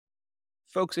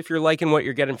Folks, if you're liking what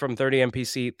you're getting from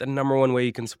 30MPC, the number one way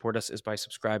you can support us is by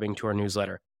subscribing to our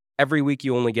newsletter. Every week,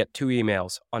 you only get 2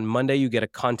 emails. On Monday, you get a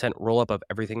content roll-up of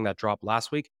everything that dropped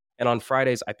last week. And on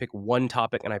Fridays, I pick one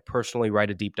topic and I personally write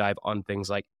a deep dive on things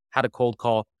like how to cold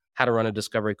call, how to run a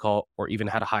discovery call, or even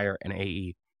how to hire an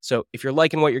AE. So if you're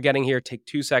liking what you're getting here, take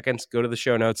 2 seconds, go to the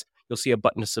show notes. You'll see a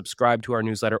button to subscribe to our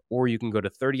newsletter, or you can go to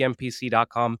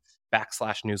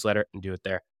 30mpc.com/newsletter and do it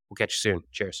there. We'll catch you soon.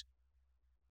 Cheers.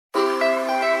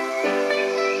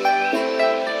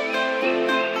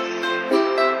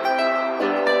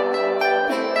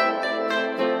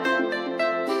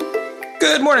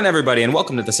 Good morning, everybody, and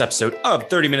welcome to this episode of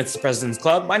 30 Minutes to President's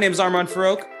Club. My name is Armand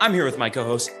Farouk. I'm here with my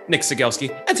co-host, Nick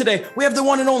Sigelski. And today, we have the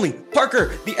one and only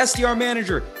Parker, the SDR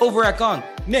Manager over at Gong.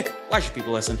 Nick, why should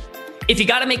people listen? If you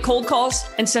got to make cold calls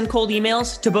and send cold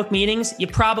emails to book meetings, you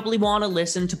probably want to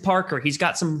listen to Parker. He's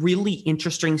got some really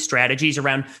interesting strategies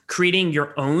around creating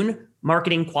your own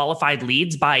marketing qualified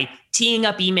leads by teeing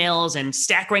up emails and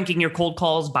stack ranking your cold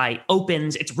calls by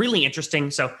opens. It's really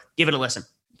interesting, so give it a listen.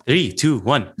 3, 2,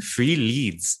 1, free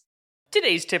leads.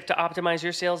 Today's tip to optimize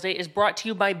your sales day is brought to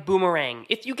you by Boomerang.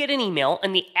 If you get an email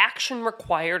and the action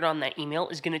required on that email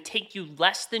is going to take you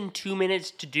less than 2 minutes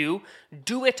to do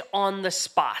it on the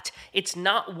spot. It's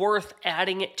not worth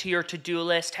adding it to your to-do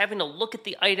list, having to look at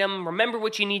the item, remember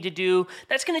what you need to do.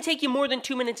 That's going to take you more than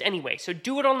 2 minutes anyway, so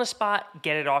do it on the spot,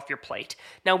 get it off your plate.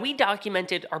 Now, we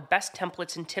documented our best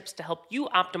templates and tips to help you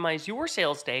optimize your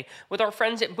sales day with our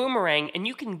friends at Boomerang, and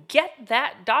you can get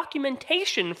that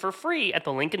documentation for free at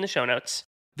the link in the show notes.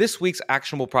 This week's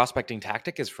actionable prospecting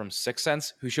tactic is from 6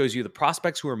 Sense, who shows you the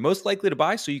prospects who are most likely to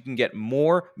buy so you can get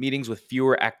more meetings with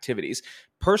fewer activities.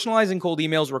 Personalizing cold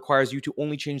emails requires you to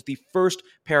only change the first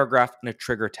paragraph in a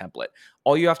trigger template.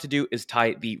 All you have to do is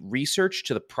tie the research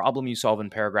to the problem you solve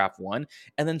in paragraph 1,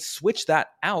 and then switch that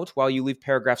out while you leave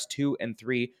paragraphs 2 and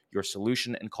 3, your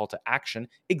solution and call to action,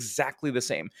 exactly the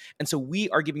same. And so we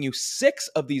are giving you 6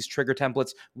 of these trigger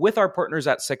templates with our partners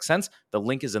at 6 Sense. The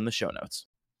link is in the show notes.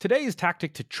 Today's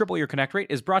tactic to triple your connect rate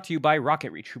is brought to you by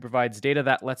RocketReach, who provides data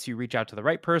that lets you reach out to the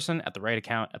right person at the right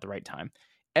account at the right time.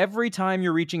 Every time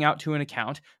you're reaching out to an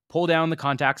account, pull down the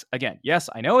contacts. Again, yes,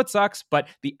 I know it sucks, but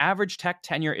the average tech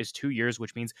tenure is 2 years,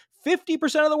 which means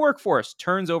 50% of the workforce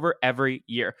turns over every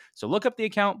year. So look up the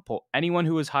account, pull anyone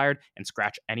who was hired, and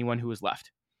scratch anyone who was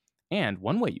left. And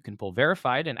one way you can pull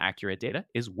verified and accurate data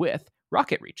is with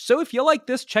RocketReach. So if you like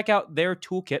this, check out their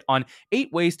toolkit on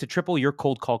 8 ways to triple your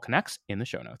cold call connects in the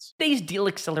show notes. Today's deal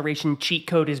acceleration cheat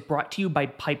code is brought to you by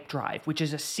Pipedrive, which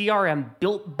is a CRM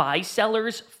built by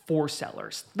sellers for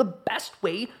sellers. The best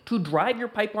way to drive your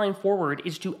pipeline forward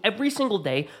is to every single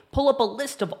day pull up a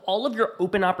list of all of your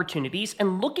open opportunities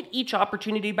and look at each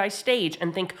opportunity by stage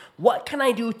and think, what can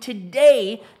I do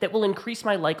today that will increase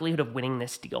my likelihood of winning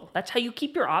this deal? That's how you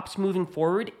keep your ops moving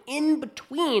forward in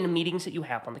between meetings that you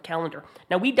have on the calendar.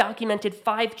 Now, we documented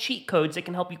 5 cheat codes that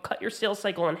can help you cut your sales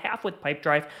cycle in half with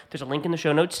Pipedrive. There's a link in the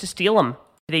show notes to steal them.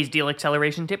 Today's deal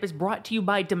acceleration tip is brought to you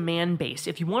by Demandbase.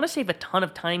 If you want to save a ton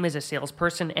of time as a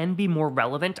salesperson and be more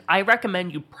relevant, I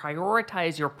recommend you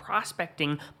prioritize your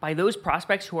prospecting by those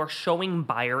prospects who are showing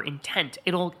buyer intent.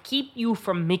 It'll keep you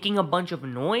from making a bunch of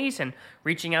noise and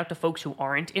reaching out to folks who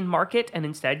aren't in market, and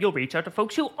instead you'll reach out to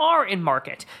folks who are in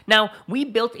market. Now, we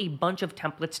built a bunch of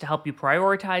templates to help you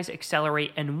prioritize,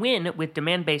 accelerate, and win with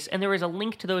Demandbase, and there is a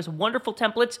link to those wonderful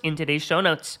templates in today's show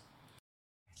notes.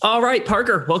 All right,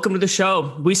 Parker, welcome to the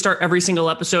show. We start every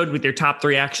single episode with your top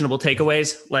 3 actionable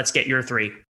takeaways. Let's get your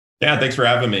 3. Yeah, thanks for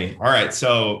having me. All right,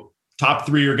 so top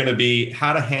 3 are going to be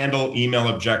how to handle email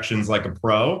objections like a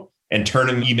pro and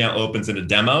turning email opens into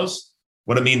demos.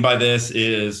 What I mean by this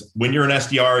is when you're an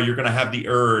SDR, you're going to have the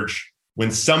urge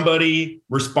when somebody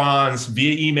responds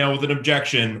via email with an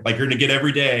objection, like you're going to get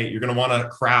every day, you're going to want to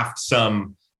craft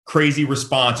some crazy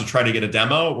response to try to get a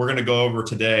demo. We're going to go over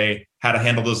today how to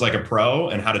handle those like a pro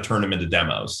and how to turn them into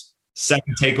demos.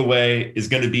 Second takeaway is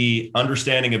going to be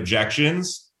understanding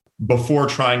objections before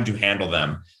trying to handle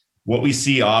them. What we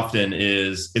see often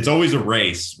is it's always a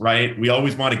race, right? We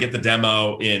always want to get the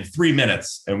demo in 3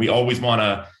 minutes and we always want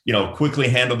to, quickly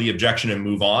handle the objection and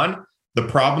move on. The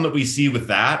problem that we see with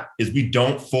that is we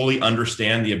don't fully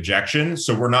understand the objection,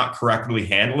 so we're not correctly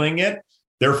handling it.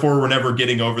 Therefore, we're never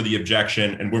getting over the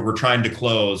objection. And when we're trying to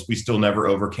close, we still never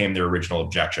overcame their original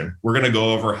objection. We're going to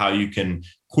go over how you can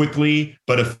quickly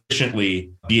but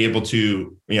efficiently be able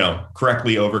to,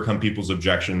 correctly overcome people's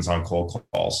objections on cold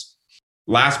calls.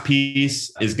 Last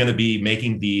piece is going to be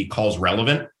making the calls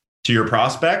relevant to your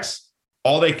prospects.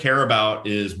 All they care about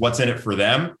is what's in it for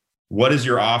them. What is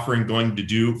your offering going to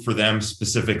do for them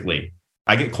specifically?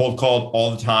 I get cold called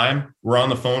all the time. We're on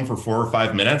the phone for 4 or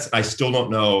 5 minutes. I still don't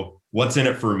know what's in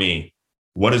it for me.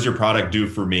 What does your product do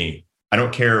for me? I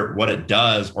don't care what it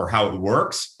does or how it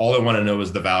works. All I want to know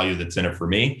is the value that's in it for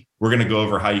me. We're going to go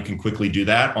over how you can quickly do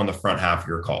that on the front half of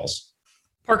your calls.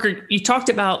 Parker, you talked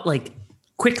about like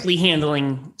quickly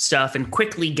handling stuff and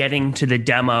quickly getting to the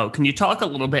demo. Can you talk a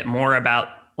little bit more about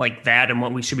like that and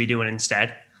what we should be doing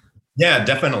instead? Yeah,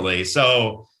 definitely.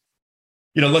 So,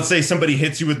 let's say somebody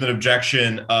hits you with an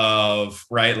objection of,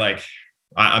 right, like,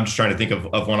 I'm just trying to think of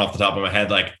one off the top of my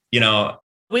head. Like,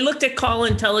 we looked at call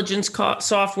intelligence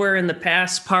software in the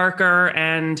past, Parker,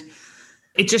 and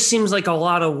it just seems like a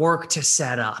lot of work to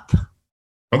set up.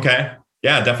 Okay.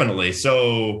 Yeah, definitely.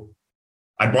 So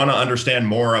I'd want to understand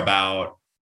more about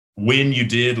when you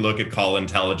did look at call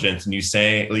intelligence and you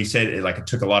said it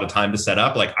took a lot of time to set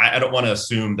up. Like, I don't want to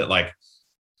assume that like,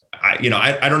 I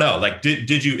don't know, like,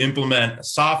 did you implement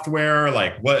software?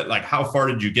 Like what, like how far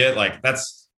did you get? Like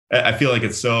I feel like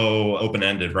it's so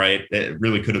open-ended, right? It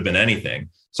really could have been anything.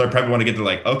 So I probably want to get to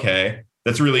like, okay,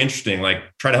 that's really interesting. Like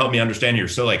try to help me understand here.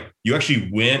 So like you actually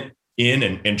went in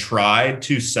and tried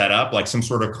to set up like some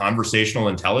sort of conversational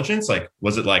intelligence. Like,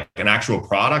 was it like an actual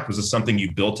product? Was this something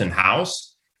you built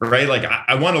in-house? Right? Like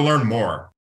I want to learn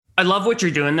more. I love what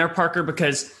you're doing there, Parker,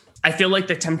 because I feel like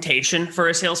the temptation for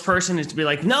a salesperson is to be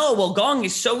like, no, well, Gong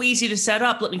is so easy to set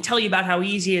up. Let me tell you about how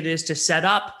easy it is to set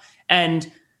up.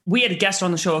 And we had a guest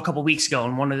on the show a couple of weeks ago,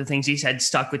 and one of the things he said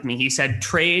stuck with me. He said,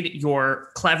 trade your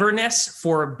cleverness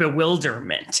for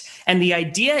bewilderment. And the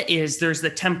idea is there's the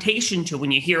temptation to,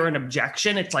 when you hear an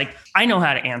objection, it's like, I know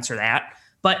how to answer that.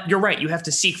 But you're right. You have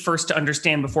to seek first to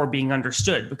understand before being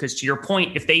understood, because to your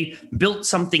point, if they built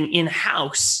something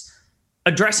in-house,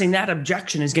 addressing that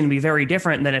objection is going to be very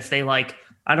different than if they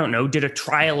did a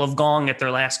trial of Gong at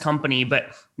their last company,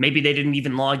 but maybe they didn't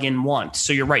even log in once.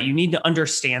 So you're right. You need to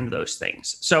understand those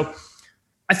things. So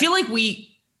I feel like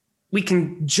we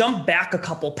can jump back a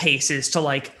couple paces to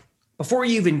like, before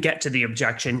you even get to the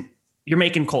objection, you're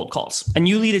making cold calls and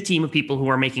you lead a team of people who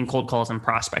are making cold calls and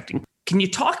prospecting. Can you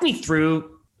talk me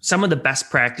through some of the best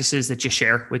practices that you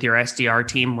share with your SDR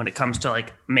team when it comes to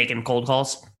like making cold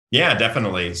calls? Yeah,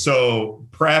 definitely. So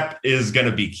prep is going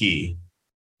to be key.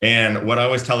 And what I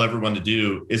always tell everyone to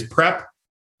do is prep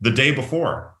the day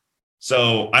before.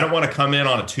 So I don't want to come in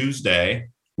on a Tuesday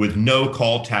with no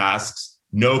call tasks,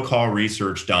 no call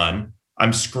research done.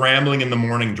 I'm scrambling in the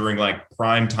morning during like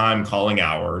prime time calling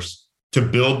hours to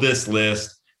build this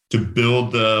list, to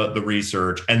build the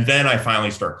research. And then I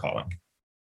finally start calling.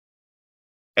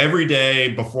 Every day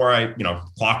before I,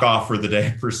 clock off for the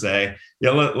day per se,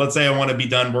 let's say I want to be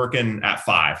done working at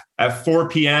 5. At 4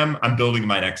 p.m., I'm building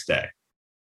my next day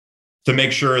to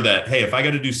make sure that, hey, if I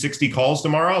got to do 60 calls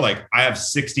tomorrow, like I have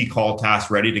 60 call tasks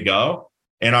ready to go.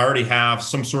 And I already have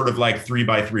some sort of like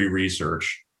 3x3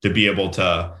 research to be able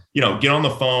to, get on the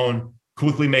phone,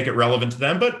 quickly make it relevant to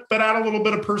them, but add a little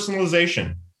bit of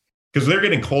personalization, because they're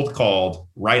getting cold called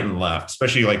right and left,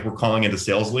 especially like we're calling into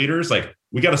sales leaders. Like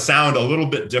we got to sound a little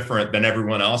bit different than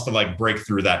everyone else to like break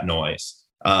through that noise.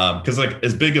 Because like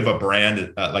as big of a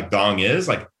brand like Gong is,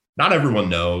 like not everyone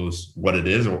knows what it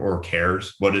is or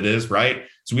cares what it is, right?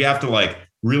 So we have to like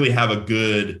really have a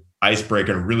good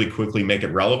icebreaker and really quickly make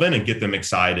it relevant and get them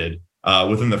excited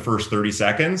within the first 30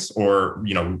 seconds, or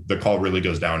the call really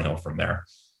goes downhill from there.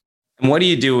 And what do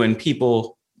you do when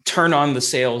people turn on the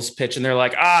sales pitch and they're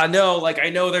like, no, like I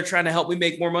know they're trying to help me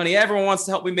make more money. Everyone wants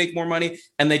to help me make more money.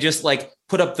 And they just like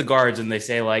put up the guards and they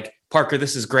say like, Parker,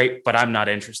 this is great, but I'm not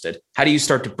interested. How do you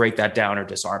start to break that down or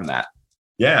disarm that?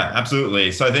 Yeah,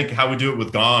 absolutely. So I think how we do it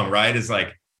with Gong, right, is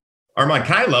like, Armand,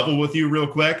 can I level with you real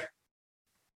quick?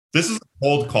 This is a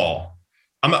cold call.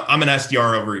 I'm an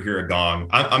SDR over here at Gong.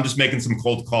 I'm just making some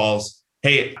cold calls.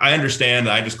 Hey, I understand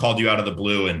that I just called you out of the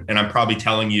blue and I'm probably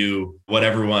telling you what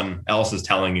everyone else is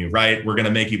telling you, right? We're going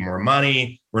to make you more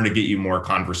money. We're going to get you more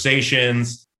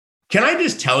conversations. Can I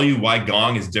just tell you why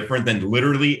Gong is different than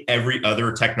literally every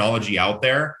other technology out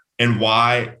there and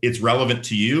why it's relevant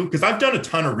to you? Because I've done a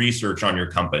ton of research on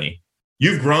your company.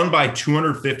 You've grown by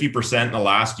 250% in the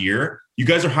last year. You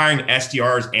guys are hiring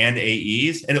SDRs and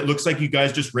AEs, and it looks like you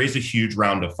guys just raised a huge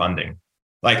round of funding.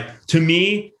 Like, to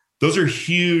me, those are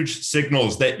huge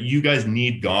signals that you guys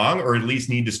need Gong, or at least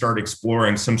need to start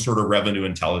exploring some sort of revenue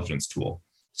intelligence tool.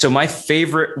 So my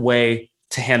favorite way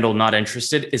to handle not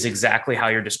interested is exactly how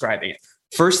you're describing it.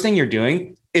 First thing you're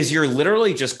doing is you're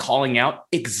literally just calling out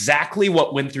exactly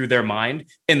what went through their mind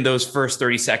in those first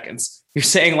 30 seconds. You're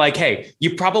saying like, hey,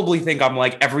 you probably think I'm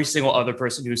like every single other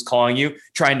person who's calling you,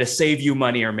 trying to save you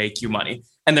money or make you money.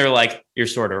 And they're like, you're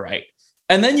sort of right.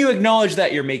 And then you acknowledge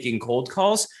that you're making cold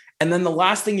calls. And then the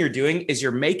last thing you're doing is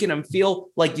you're making them feel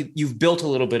like you've built a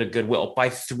little bit of goodwill by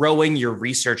throwing your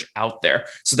research out there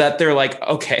so that they're like,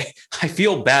 okay, I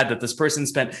feel bad that this person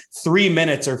spent 3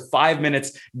 minutes or 5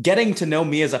 minutes getting to know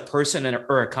me as a person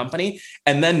or a company.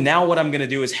 And then now what I'm going to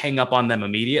do is hang up on them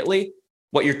immediately.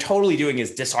 What you're totally doing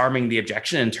is disarming the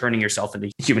objection and turning yourself into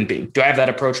a human being. Do I have that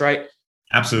approach right?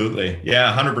 Absolutely.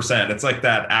 Yeah, 100%. It's like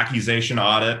that accusation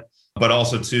audit, but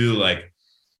also too, like,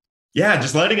 yeah,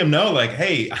 just letting them know, like,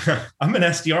 hey, I'm an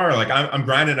SDR. Like, I'm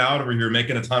grinding out over here,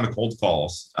 making a ton of cold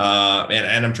calls,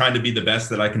 and I'm trying to be the best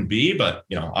that I can be. But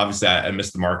obviously, I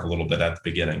missed the mark a little bit at the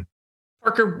beginning.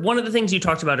 Parker, one of the things you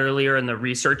talked about earlier in the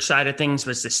research side of things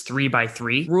was this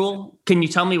 3x3 rule. Can you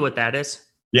tell me what that is?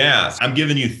 Yeah, I'm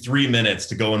giving you 3 minutes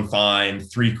to go and find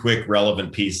 3 quick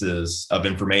relevant pieces of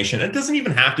information. It doesn't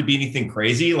even have to be anything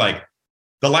crazy. Like,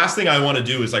 the last thing I want to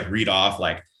do is like read off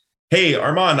like, hey,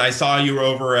 Armand, I saw you were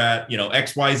over at,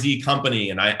 XYZ company,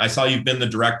 and I saw you've been the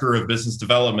director of business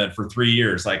development for 3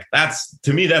 years. Like,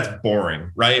 to me, that's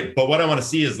boring, right? But what I want to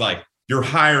see is like, you're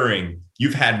hiring,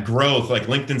 you've had growth. Like,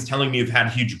 LinkedIn's telling me you've had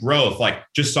huge growth. Like,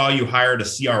 just saw you hired a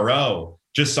CRO,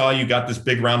 just saw you got this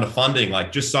big round of funding,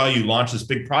 like just saw you launch this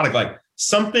big product, like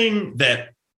something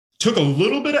that took a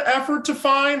little bit of effort to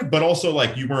find, but also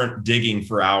like you weren't digging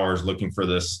for hours looking for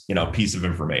this, piece of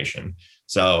information.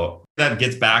 So that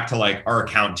gets back to like our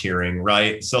account tiering,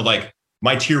 right? So like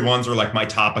my tier ones are like my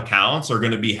top accounts are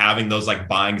going to be having those like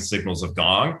buying signals of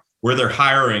Gong where they're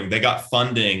hiring, they got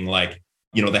funding, like,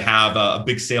 they have a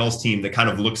big sales team that kind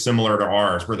of looks similar to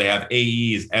ours, where they have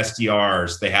AEs,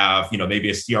 SDRs, they have, maybe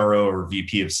a CRO or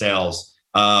VP of sales.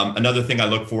 Another thing I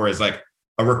look for is like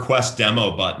a request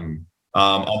demo button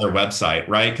on their website,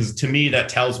 right? Because to me, that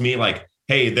tells me like,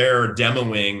 hey, they're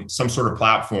demoing some sort of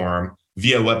platform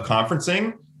via web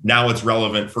conferencing. Now it's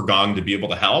relevant for Gong to be able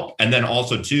to help. And then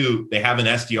also too, they have an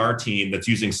SDR team that's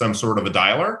using some sort of a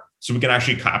dialer, so we can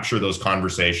actually capture those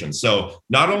conversations. So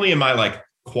not only am I like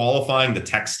qualifying the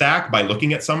tech stack by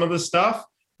looking at some of this stuff,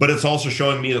 but it's also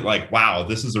showing me that like, wow,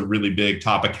 this is a really big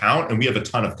top account and we have a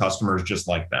ton of customers just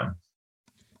like them.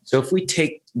 So if we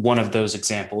take one of those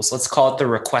examples, let's call it the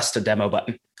request a demo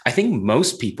button. I think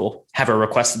most people have a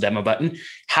request a demo button.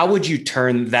 How would you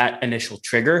turn that initial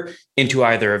trigger into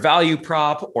either a value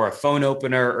prop or a phone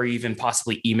opener or even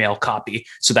possibly email copy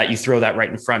so that you throw that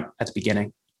right in front at the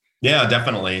beginning? Yeah,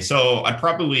 definitely. So I'd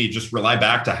probably just rely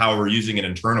back to how we're using it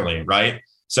internally, right?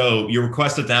 So you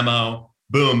request a demo,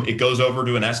 boom, it goes over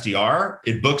to an SDR.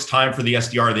 It books time for the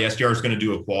SDR. The SDR is going to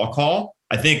do a qual call.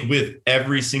 I think with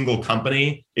every single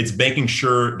company, it's making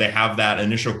sure they have that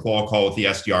initial qual call with the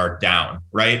SDR down,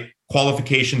 right?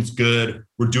 Qualification's good.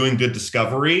 We're doing good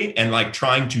discovery and like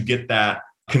trying to get that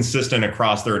consistent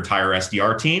across their entire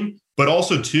SDR team, but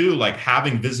also too, like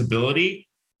having visibility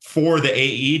for the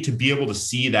AE to be able to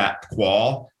see that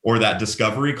qual or that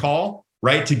discovery call,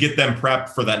 right? To get them prepped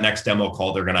for that next demo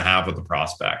call they're going to have with the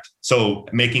prospect. So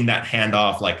making that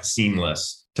handoff like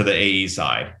seamless to the AE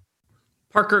side.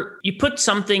 Parker, you put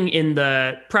something in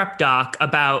the prep doc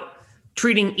about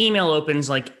treating email opens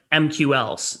like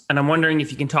MQLs. And I'm wondering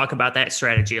if you can talk about that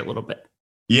strategy a little bit.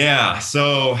 Yeah.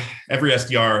 So every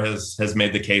SDR has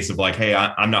made the case of like, hey,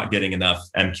 I'm not getting enough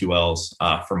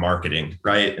MQLs for marketing,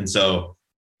 right? And so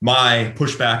my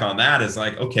pushback on that is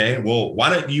like, okay, well, why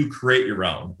don't you create your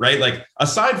own, right? Like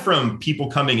aside from people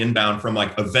coming inbound from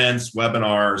like events,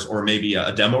 webinars, or maybe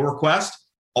a demo request,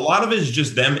 a lot of it is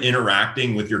just them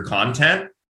interacting with your content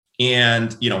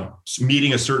and,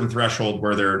 meeting a certain threshold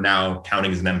where they're now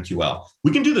counting as an MQL.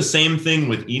 We can do the same thing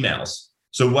with emails.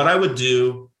 So what I would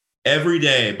do every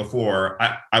day before,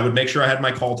 I would make sure I had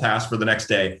my call task for the next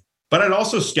day, but I'd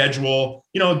also schedule,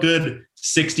 a good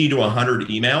 60 to 100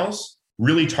 emails,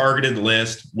 really targeted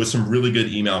list with some really good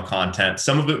email content.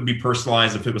 Some of it would be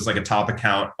personalized if it was like a top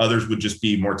account. Others would just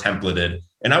be more templated.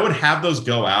 And I would have those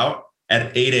go out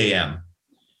at 8 a.m.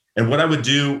 And what I would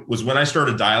do was when I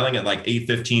started dialing at like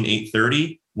 8:15,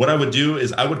 8:30, what I would do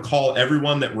is I would call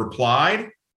everyone that replied,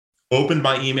 opened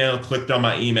my email, clicked on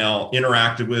my email,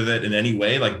 interacted with it in any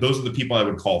way. Like those are the people I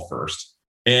would call first.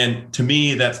 And to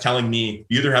me, that's telling me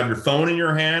you either have your phone in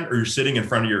your hand or you're sitting in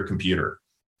front of your computer.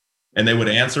 And they would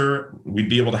answer. We'd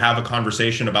be able to have a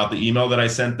conversation about the email that I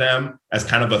sent them as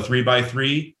kind of a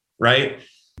 3x3, right?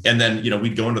 And then,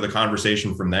 we'd go into the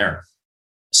conversation from there.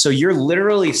 So you're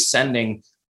literally sending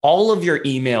all of your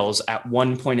emails at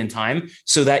one point in time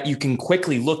so that you can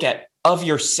quickly look at, of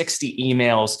your 60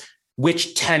 emails,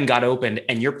 which 10 got opened,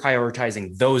 and you're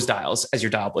prioritizing those dials as your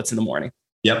dial blitz in the morning.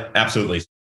 Yep, absolutely.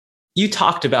 You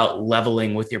talked about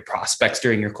leveling with your prospects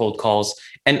during your cold calls.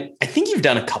 And I think you've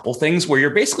done a couple things where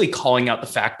you're basically calling out the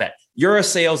fact that you're a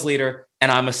sales leader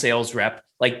and I'm a sales rep.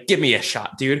 Like, give me a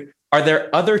shot, dude. Are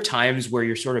there other times where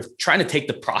you're sort of trying to take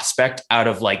the prospect out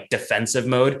of like defensive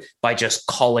mode by just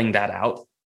calling that out?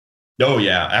 Oh,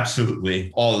 yeah,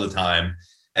 absolutely. All the time.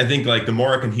 I think like the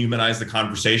more I can humanize the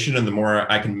conversation and the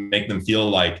more I can make them feel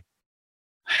like,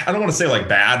 I don't want to say like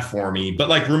bad for me, but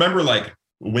like, remember like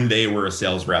when they were a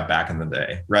sales rep back in the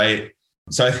day, right?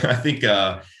 So I think,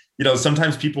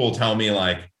 sometimes people will tell me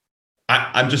like,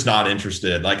 I'm just not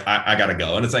interested. Like, I got to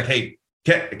go. And it's like, hey,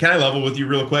 can I level with you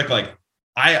real quick? Like,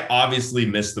 I obviously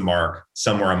missed the mark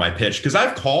somewhere on my pitch because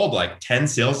I've called like 10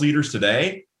 sales leaders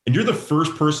today and you're the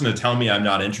first person to tell me I'm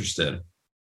not interested.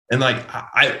 And like,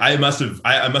 I must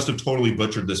have totally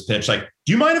butchered this pitch. Like,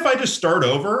 do you mind if I just start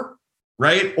over?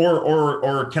 Right.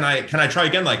 Or can I try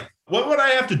again? Like, what would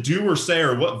I have to do or say,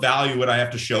 or what value would I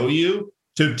have to show you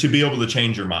to be able to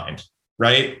change your mind?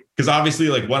 Right. Because obviously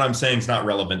like what I'm saying is not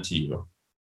relevant to you.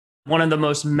 One of the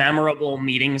most memorable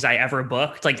meetings I ever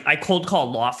booked, like I cold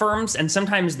call law firms, and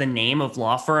sometimes the name of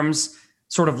law firms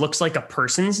sort of looks like a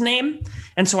person's name.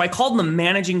 And so I called the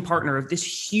managing partner of this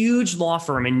huge law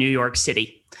firm in New York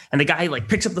City. And the guy like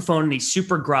picks up the phone and he's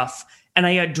super gruff. And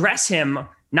I address him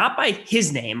not by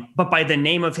his name, but by the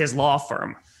name of his law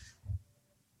firm.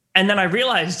 And then I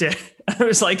realized it. I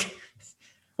was like,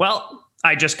 well,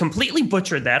 I just completely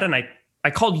butchered that. And I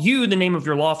called you the name of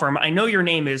your law firm. I know your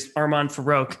name is Armand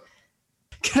Farouk.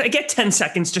 Can I get 10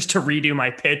 seconds just to redo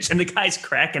my pitch? And the guy's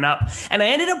cracking up. And I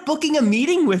ended up booking a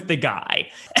meeting with the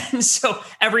guy. And so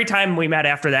every time we met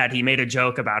after that, he made a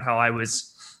joke about how I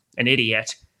was an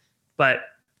idiot. But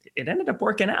it ended up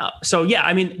working out. So yeah,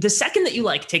 I mean, the second that you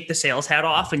like take the sales hat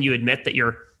off and you admit that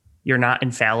you're not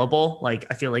infallible, like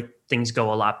I feel like things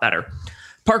go a lot better.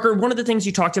 Parker, one of the things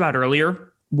you talked about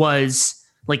earlier was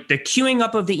like the queuing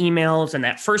up of the emails and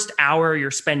that first hour you're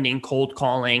spending cold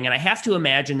calling. And I have to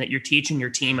imagine that you're teaching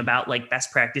your team about like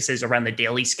best practices around the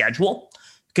daily schedule,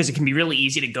 because it can be really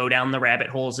easy to go down the rabbit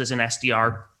holes as an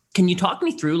SDR. Can you talk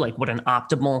me through like what an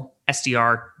optimal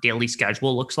SDR daily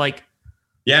schedule looks like?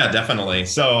 Yeah, definitely.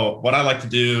 So what I like to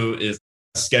do is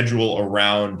schedule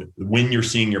around when you're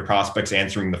seeing your prospects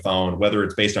answering the phone, whether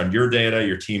it's based on your data,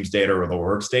 your team's data, or the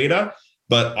org's data.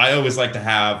 But I always like to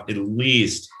have at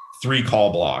least 3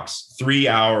 call blocks, 3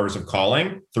 hours of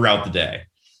calling throughout the day.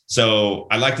 So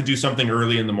I like to do something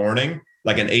early in the morning,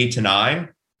 like an 8 to 9,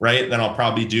 right? Then I'll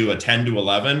probably do a 10 to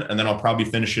 11, and then I'll probably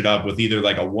finish it up with either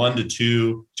like a 1 to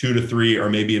 2, 2 to 3,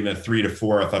 or maybe even a 3 to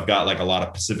 4 if I've got like a lot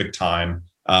of Pacific time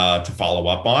to follow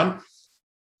up on.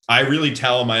 I really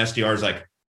tell my SDRs, like,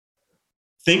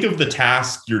 think of the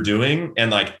task you're doing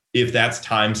and like if that's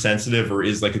time sensitive or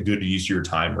is like a good use of your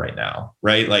time right now,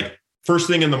 right? Like first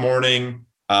thing in the morning,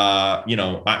 I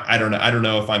don't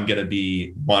know if I'm going to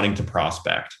be wanting to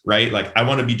prospect, right? Like I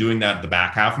want to be doing that the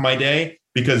back half of my day,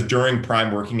 because during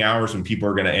prime working hours when people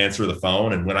are going to answer the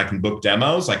phone and when I can book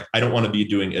demos, like I don't want to be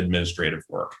doing administrative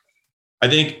work. I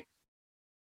think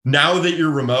now that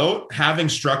you're remote, having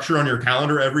structure on your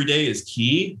calendar every day is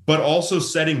key, but also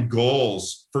setting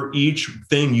goals for each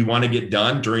thing you want to get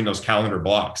done during those calendar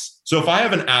blocks. So if I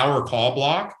have an hour call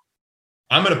block,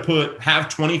 I'm going to have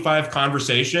 25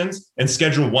 conversations and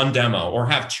schedule 1 demo, or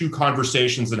have 2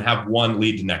 conversations and have 1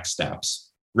 lead to next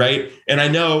steps, right? And I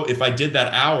know if I did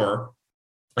that hour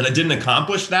and I didn't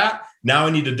accomplish that, now I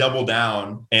need to double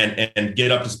down and get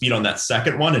up to speed on that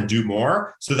second one and do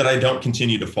more so that I don't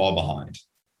continue to fall behind.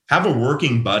 Have a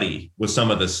working buddy with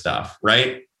some of this stuff,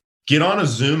 right? Get on a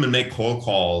Zoom and make cold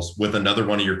calls with another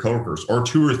one of your coworkers, or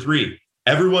 2 or 3.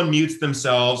 Everyone mutes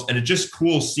themselves and it's just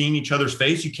cool seeing each other's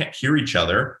face. You can't hear each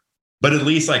other, but at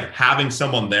least like having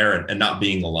someone there and not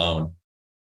being alone.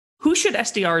 Who should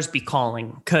SDRs be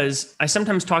calling? Because I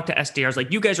sometimes talk to SDRs,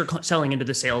 like you guys are selling into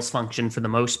the sales function for the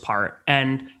most part.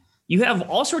 And you have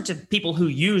all sorts of people who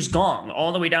use Gong,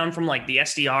 all the way down from like the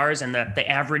SDRs and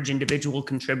the average individual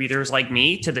contributors like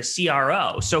me to the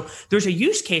CRO. So there's a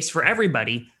use case for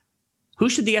everybody. Who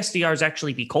should the SDRs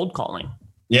actually be cold calling?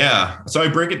 Yeah. So I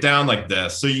break it down like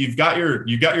this. So you've got your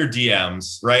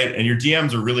DMs, right? And your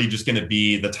DMs are really just going to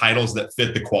be the titles that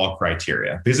fit the qual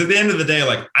criteria. Because at the end of the day,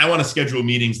 like I want to schedule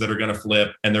meetings that are going to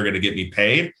flip and they're going to get me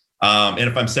paid. And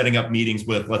if I'm setting up meetings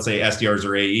with, let's say, SDRs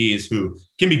or AEs who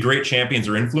can be great champions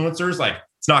or influencers, like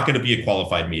it's not going to be a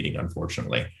qualified meeting,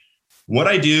 unfortunately. What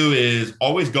I do is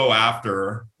always go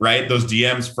after, right, those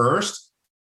DMs first,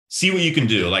 see what you can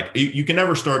do. Like you can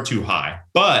never start too high,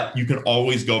 but you can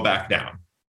always go back down.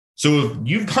 So if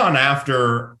you've gone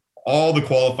after all the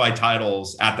qualified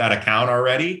titles at that account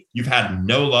already, you've had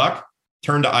no luck,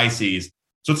 turn to ICs.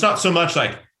 So it's not so much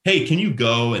like, hey, can you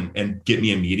go and get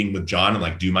me a meeting with John and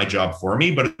like do my job for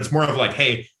me? But it's more of like,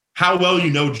 hey, how well you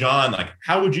know John, like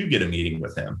how would you get a meeting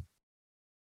with him?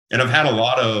 And I've had a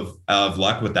lot of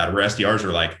luck with that, where SDRs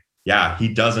are like, yeah,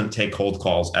 he doesn't take cold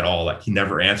calls at all. Like he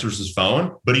never answers his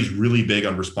phone, but he's really big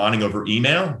on responding over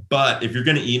email. But if you're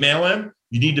going to email him,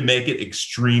 you need to make it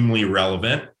extremely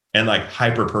relevant and like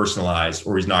hyper personalized,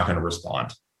 or he's not going to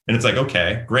respond. And it's like,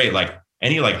 okay, great. Like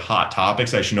any like hot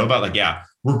topics I should know about, like, yeah,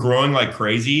 we're growing like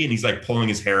crazy. And he's like pulling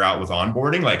his hair out with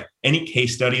onboarding. Like any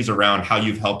case studies around how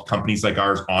you've helped companies like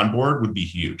ours onboard would be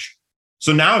huge.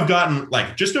 So now I've gotten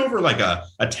like just over like a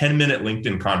 10-minute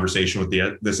LinkedIn conversation with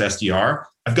this SDR.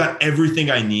 I've got everything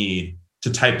I need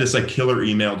to type this like killer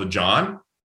email to John.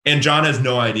 And John has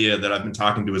no idea that I've been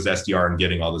talking to his SDR and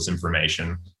getting all this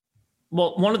information.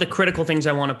 Well, one of the critical things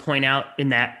I want to point out in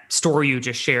that story you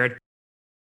just shared,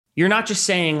 you're not just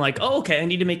saying like, oh, okay, I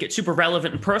need to make it super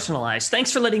relevant and personalized.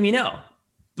 Thanks for letting me know.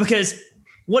 Because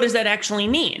what does that actually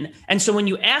mean? And so when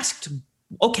you asked,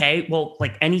 okay, well,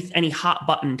 like any hot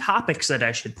button topics that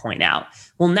I should point out,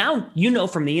 well, now you know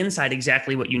from the inside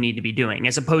exactly what you need to be doing,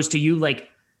 as opposed to you like,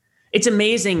 it's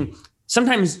amazing.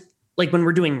 Sometimes like when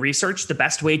we're doing research, the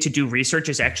best way to do research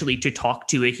is actually to talk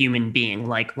to a human being.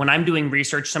 Like when I'm doing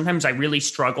research, sometimes I really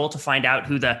struggle to find out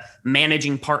who the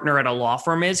managing partner at a law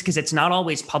firm is, because it's not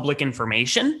always public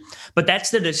information, but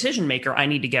that's the decision maker I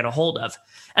need to get a hold of.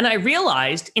 And I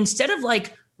realized instead of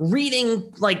like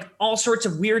reading like all sorts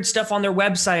of weird stuff on their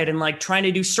website and like trying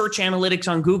to do search analytics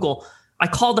on Google, I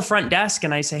call the front desk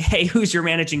and I say, hey, who's your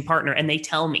managing partner? And they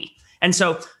tell me. And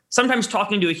so sometimes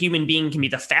talking to a human being can be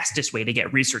the fastest way to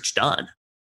get research done.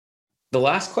 The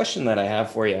last question that I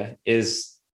have for you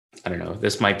is, I don't know,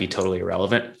 this might be totally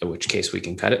irrelevant, in which case we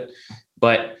can cut it,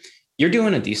 but you're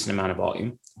doing a decent amount of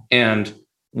volume. And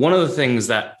one of the things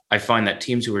that I find that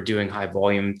teams who are doing high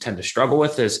volume tend to struggle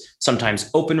with is sometimes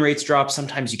open rates drop.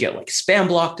 Sometimes you get like spam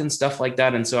blocked and stuff like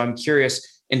that. And so I'm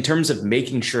curious, in terms of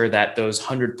making sure that those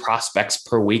 100 prospects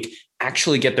per week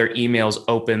actually get their emails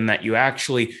open, that you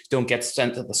actually don't get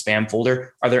sent to the spam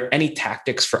folder, are there any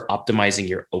tactics for optimizing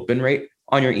your open rate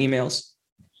on your emails?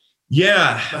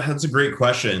 Yeah, that's a great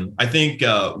question. I think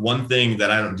one thing that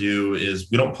I don't do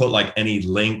is we don't put like any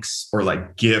links or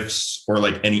like GIFs or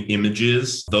like any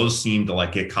images. Those seem to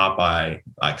like get caught by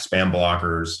like spam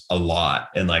blockers a lot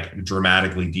and like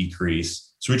dramatically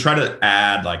decrease. So we try to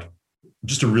add like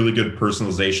just a really good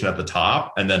personalization at the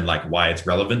top, and then like why it's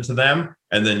relevant to them.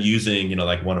 And then using, you know,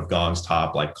 like one of Gong's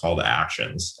top like call to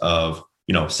actions of,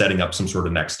 you know, setting up some sort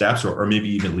of next steps, or maybe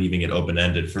even leaving it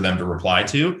open-ended for them to reply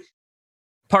to.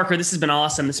 Parker, this has been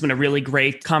awesome. This has been a really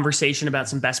great conversation about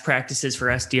some best practices for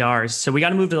SDRs. So we got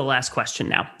to move to the last question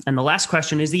now. And the last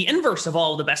question is the inverse of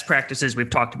all of the best practices we've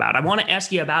talked about. I want to ask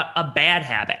you about a bad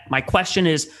habit. My question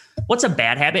is, what's a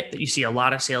bad habit that you see a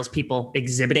lot of salespeople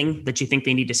exhibiting that you think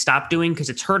they need to stop doing because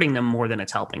it's hurting them more than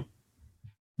it's helping?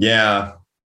 Yeah,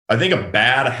 I think a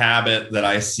bad habit that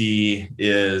I see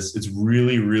is it's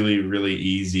really, really, really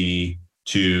easy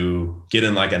to get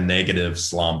in like a negative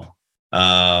slump.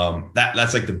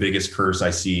 That's like the biggest curse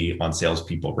I see on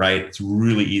salespeople, right? It's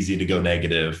really easy to go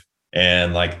negative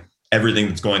and like everything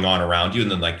that's going on around you. And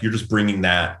then like, you're just bringing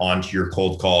that onto your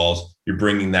cold calls. You're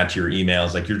bringing that to your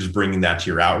emails. Like you're just bringing that to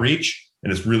your outreach,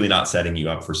 and it's really not setting you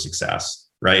up for success.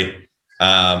 Right.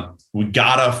 We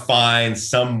gotta find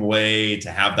some way to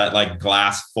have that like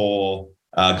glass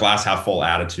half full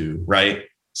attitude. Right.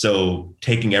 So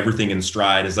taking everything in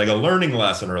stride is like a learning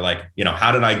lesson, or like, you know,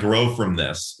 how did I grow from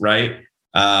this? Right.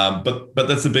 But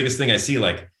that's the biggest thing I see.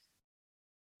 Like,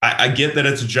 I get that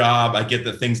it's a job. I get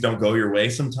that things don't go your way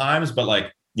sometimes, but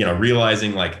like, you know,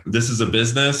 realizing like this is a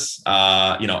business,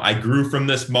 you know, I grew from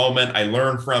this moment. I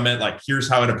learned from it. Like, here's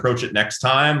how I'd approach it next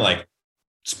time. Like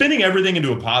spinning everything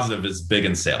into a positive is big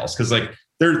in sales. Cause like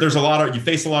there's you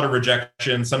face a lot of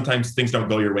rejection. Sometimes things don't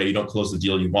go your way. You don't close the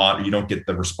deal you want, or you don't get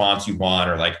the response you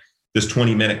want, or like this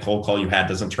 20-minute cold call you had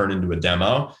doesn't turn into a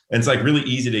demo. And it's like really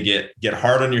easy to get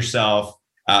hard on yourself,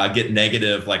 get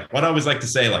negative. Like what I always like to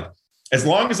say, like, as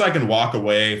long as I can walk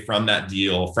away from that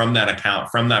deal, from that account,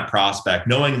 from that prospect,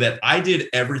 knowing that I did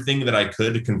everything that I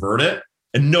could to convert it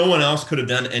and no one else could have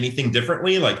done anything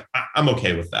differently, like I'm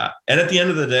okay with that. And at the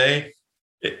end of the day,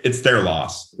 it's their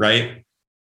loss, right?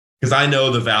 Because I know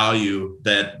the value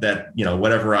that you know,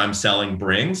 whatever I'm selling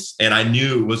brings, and I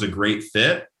knew it was a great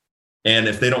fit. And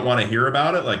if they don't want to hear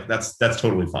about it, like that's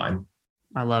totally fine.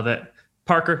 I love it.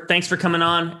 Parker, thanks for coming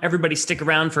on. Everybody stick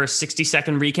around for a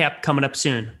 60-second recap coming up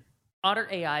soon. Otter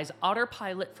AI's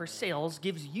Autopilot for Sales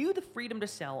gives you the freedom to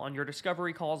sell on your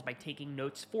discovery calls by taking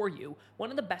notes for you.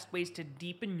 One of the best ways to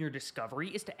deepen your discovery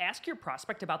is to ask your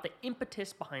prospect about the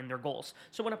impetus behind their goals.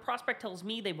 So when a prospect tells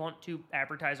me they want to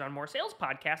advertise on more sales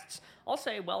podcasts, I'll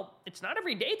say, well, it's not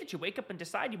every day that you wake up and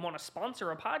decide you want to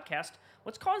sponsor a podcast.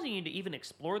 What's causing you to even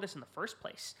explore this in the first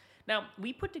place? Now,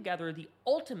 we put together the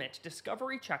ultimate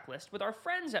discovery checklist with our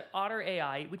friends at Otter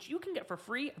AI, which you can get for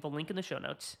free at the link in the show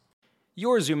notes.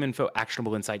 Your ZoomInfo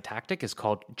actionable insight tactic is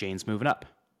called Jane's Moving Up.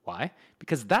 Why?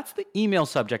 Because that's the email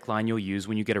subject line you'll use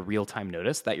when you get a real-time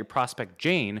notice that your prospect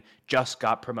Jane just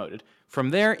got promoted. From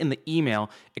there, in the email,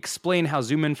 explain how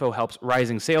ZoomInfo helps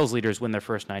rising sales leaders win their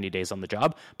first 90 days on the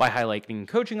job by highlighting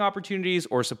coaching opportunities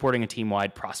or supporting a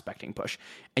team-wide prospecting push.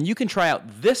 And you can try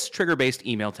out this trigger-based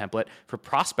email template for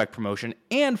prospect promotion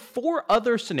and 4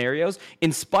 other scenarios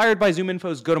inspired by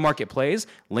ZoomInfo's go-to-market plays,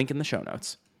 link in the show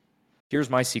notes. Here's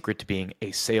my secret to being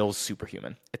a sales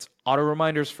superhuman. It's auto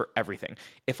reminders for everything.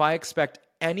 If I expect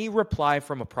any reply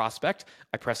from a prospect,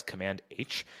 I press Command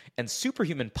H, and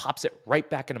Superhuman pops it right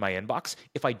back into my inbox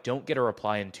if I don't get a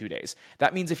reply in 2 days.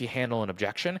 That means if you handle an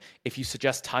objection, if you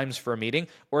suggest times for a meeting,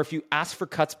 or if you ask for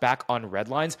cuts back on red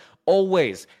lines,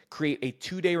 always create a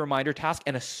 2-day reminder task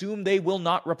and assume they will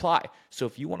not reply. So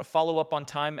if you want to follow up on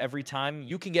time every time,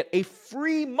 you can get a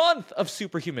free month of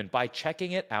Superhuman by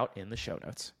checking it out in the show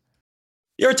notes.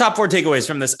 Your top 4 takeaways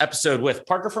from this episode with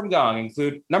Parker from Gong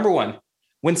include, number 1,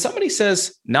 when somebody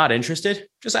says not interested,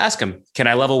 just ask them, can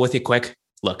I level with you quick?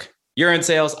 Look, you're in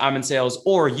sales, I'm in sales,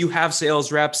 or you have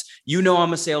sales reps, you know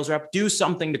I'm a sales rep. Do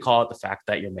something to call out the fact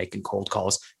that you're making cold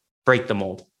calls. Break the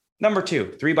mold. Number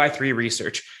 2, 3x3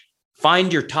 research.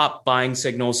 Find your top buying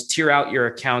signals, tier out your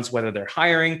accounts, whether they're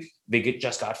hiring, they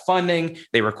just got funding,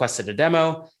 they requested a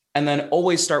demo. And then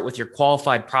always start with your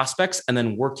qualified prospects and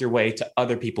then work your way to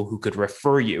other people who could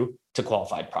refer you to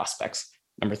qualified prospects.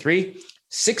 Number 3,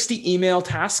 60 email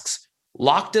tasks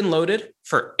locked and loaded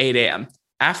for 8 a.m.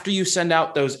 After you send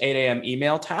out those 8 a.m.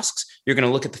 email tasks, you're going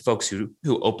to look at the folks who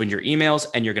opened your emails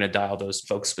and you're going to dial those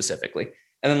folks specifically.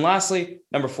 And then lastly,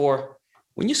 number 4,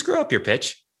 when you screw up your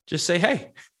pitch, just say,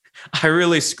 hey, I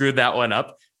really screwed that one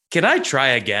up. Can I try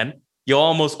again? You'll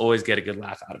almost always get a good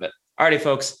laugh out of it. Alrighty,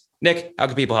 folks. Nick, how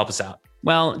can people help us out?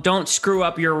 Well, don't screw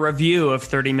up your review of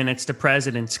 30 Minutes to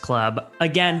President's Club.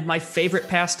 Again, my favorite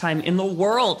pastime in the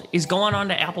world is going on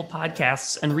to Apple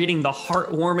Podcasts and reading the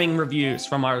heartwarming reviews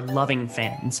from our loving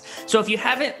fans. So if you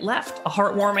haven't left a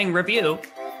heartwarming review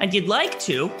and you'd like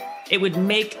to, it would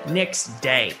make Nick's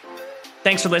day.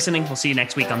 Thanks for listening. We'll see you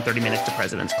next week on 30 Minutes to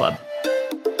President's Club.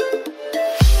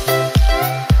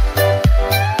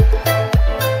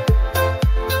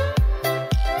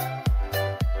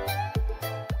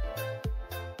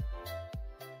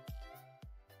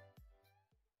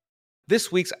 This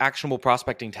week's actionable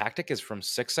prospecting tactic is from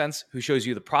 6 Sense, who shows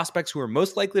you the prospects who are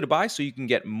most likely to buy so you can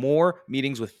get more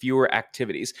meetings with fewer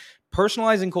activities.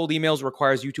 Personalizing cold emails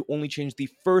requires you to only change the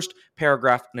first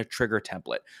paragraph in a trigger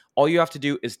template. All you have to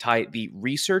do is tie the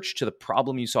research to the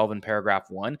problem you solve in paragraph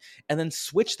 1, and then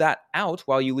switch that out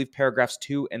while you leave paragraphs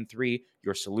 2 and 3,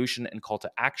 your solution and call to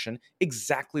action,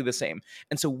 exactly the same.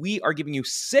 And so we are giving you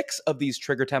 6 of these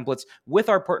trigger templates with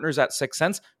our partners at 6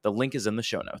 Sense. The link is in the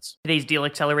show notes. Today's deal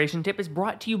acceleration tip is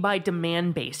brought to you by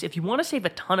Demandbase. If you want to save a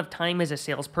ton of time as a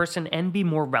salesperson and be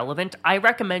more relevant, I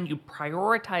recommend you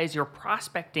prioritize your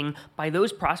prospecting by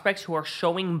those prospects who are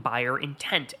showing buyer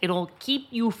intent. It'll keep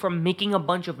you from making a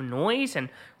bunch of noise and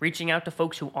reaching out to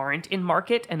folks who aren't in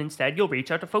market, and instead you'll reach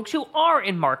out to folks who are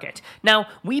in market. Now,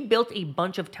 we built a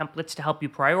bunch of templates to help you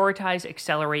prioritize,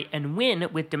 accelerate, and win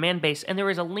with Demandbase, and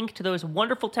there is a link to those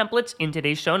wonderful templates in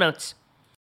today's show notes.